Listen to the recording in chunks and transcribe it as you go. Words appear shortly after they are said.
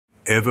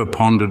Ever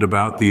pondered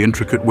about the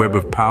intricate web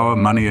of power,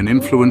 money, and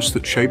influence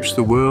that shapes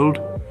the world?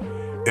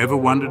 Ever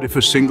wondered if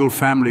a single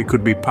family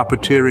could be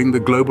puppeteering the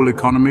global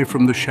economy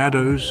from the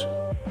shadows?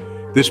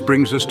 This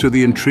brings us to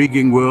the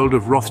intriguing world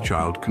of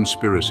Rothschild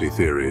conspiracy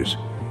theories.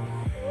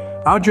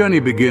 Our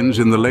journey begins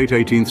in the late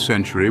 18th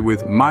century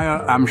with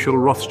Mayer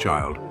Amschel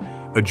Rothschild,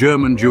 a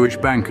German Jewish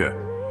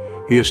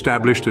banker. He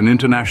established an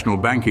international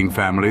banking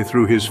family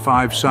through his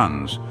 5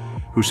 sons,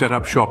 who set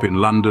up shop in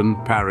London,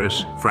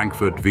 Paris,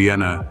 Frankfurt,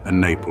 Vienna, and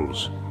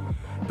Naples.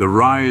 The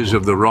rise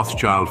of the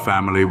Rothschild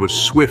family was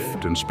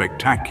swift and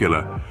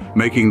spectacular,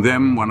 making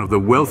them one of the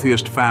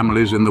wealthiest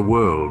families in the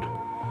world.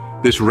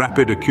 This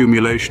rapid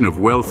accumulation of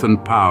wealth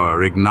and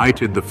power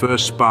ignited the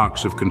first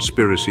sparks of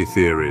conspiracy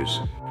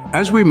theories.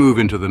 As we move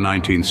into the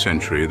 19th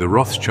century, the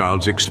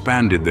Rothschilds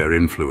expanded their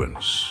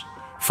influence,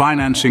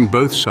 financing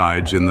both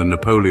sides in the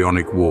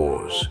Napoleonic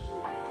Wars.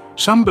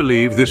 Some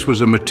believe this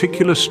was a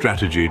meticulous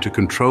strategy to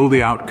control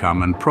the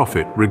outcome and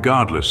profit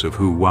regardless of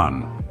who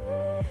won.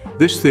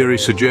 This theory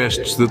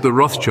suggests that the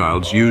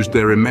Rothschilds used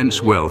their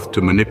immense wealth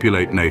to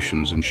manipulate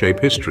nations and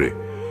shape history,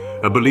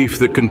 a belief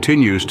that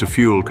continues to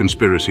fuel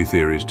conspiracy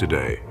theories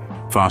today.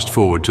 Fast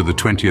forward to the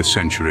 20th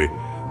century,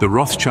 the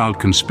Rothschild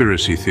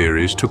conspiracy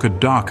theories took a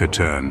darker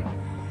turn.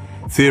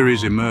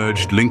 Theories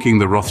emerged linking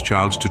the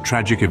Rothschilds to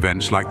tragic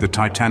events like the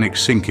Titanic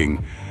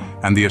sinking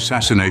and the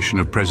assassination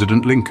of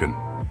President Lincoln.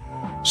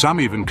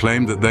 Some even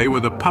claimed that they were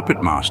the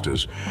puppet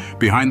masters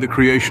behind the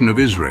creation of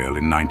Israel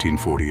in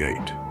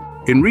 1948.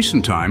 In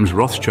recent times,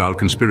 Rothschild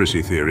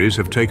conspiracy theories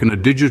have taken a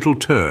digital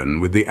turn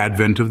with the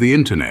advent of the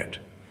internet.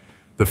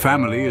 The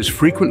family is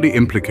frequently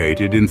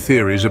implicated in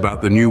theories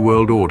about the New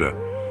World Order,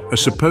 a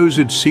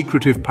supposed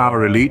secretive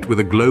power elite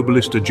with a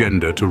globalist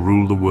agenda to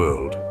rule the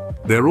world.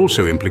 They're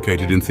also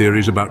implicated in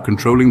theories about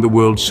controlling the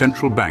world's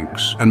central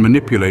banks and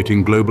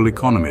manipulating global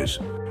economies.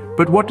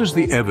 But what does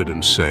the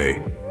evidence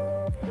say?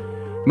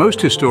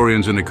 Most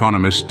historians and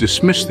economists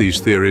dismiss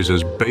these theories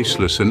as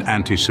baseless and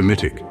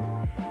anti-Semitic.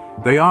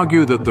 They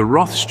argue that the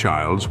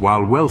Rothschilds,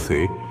 while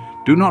wealthy,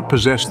 do not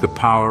possess the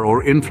power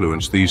or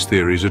influence these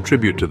theories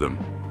attribute to them.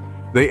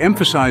 They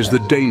emphasize the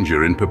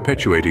danger in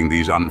perpetuating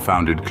these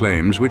unfounded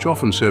claims, which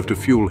often serve to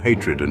fuel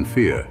hatred and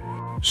fear.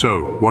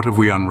 So, what have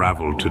we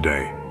unraveled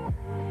today?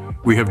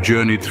 We have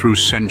journeyed through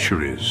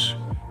centuries,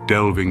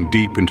 delving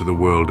deep into the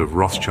world of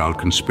Rothschild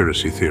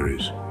conspiracy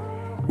theories.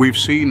 We've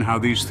seen how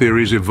these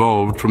theories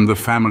evolved from the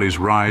family's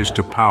rise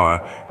to power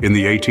in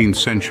the 18th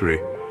century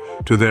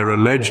to their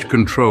alleged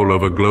control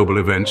over global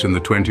events in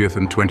the 20th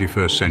and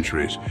 21st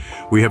centuries.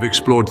 We have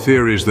explored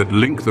theories that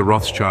link the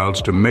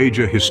Rothschilds to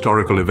major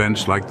historical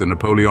events like the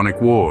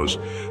Napoleonic Wars,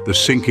 the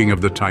sinking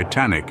of the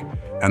Titanic,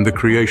 and the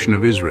creation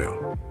of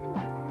Israel.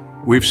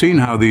 We've seen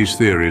how these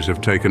theories have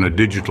taken a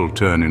digital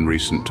turn in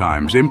recent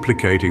times,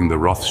 implicating the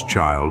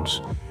Rothschilds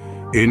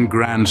in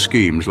grand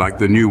schemes like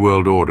the New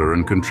World Order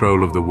and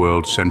control of the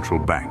world's central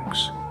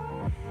banks.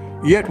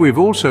 Yet we've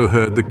also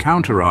heard the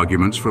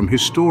counter-arguments from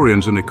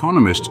historians and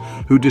economists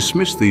who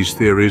dismiss these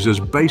theories as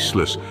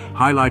baseless,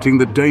 highlighting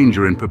the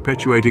danger in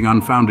perpetuating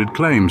unfounded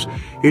claims.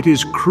 It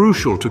is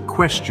crucial to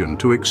question,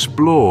 to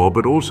explore,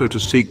 but also to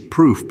seek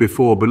proof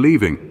before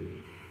believing.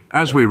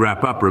 As we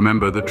wrap up,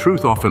 remember, the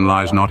truth often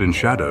lies not in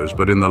shadows,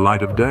 but in the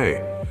light of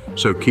day.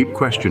 So keep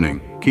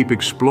questioning, keep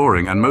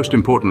exploring, and most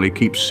importantly,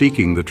 keep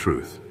seeking the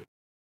truth.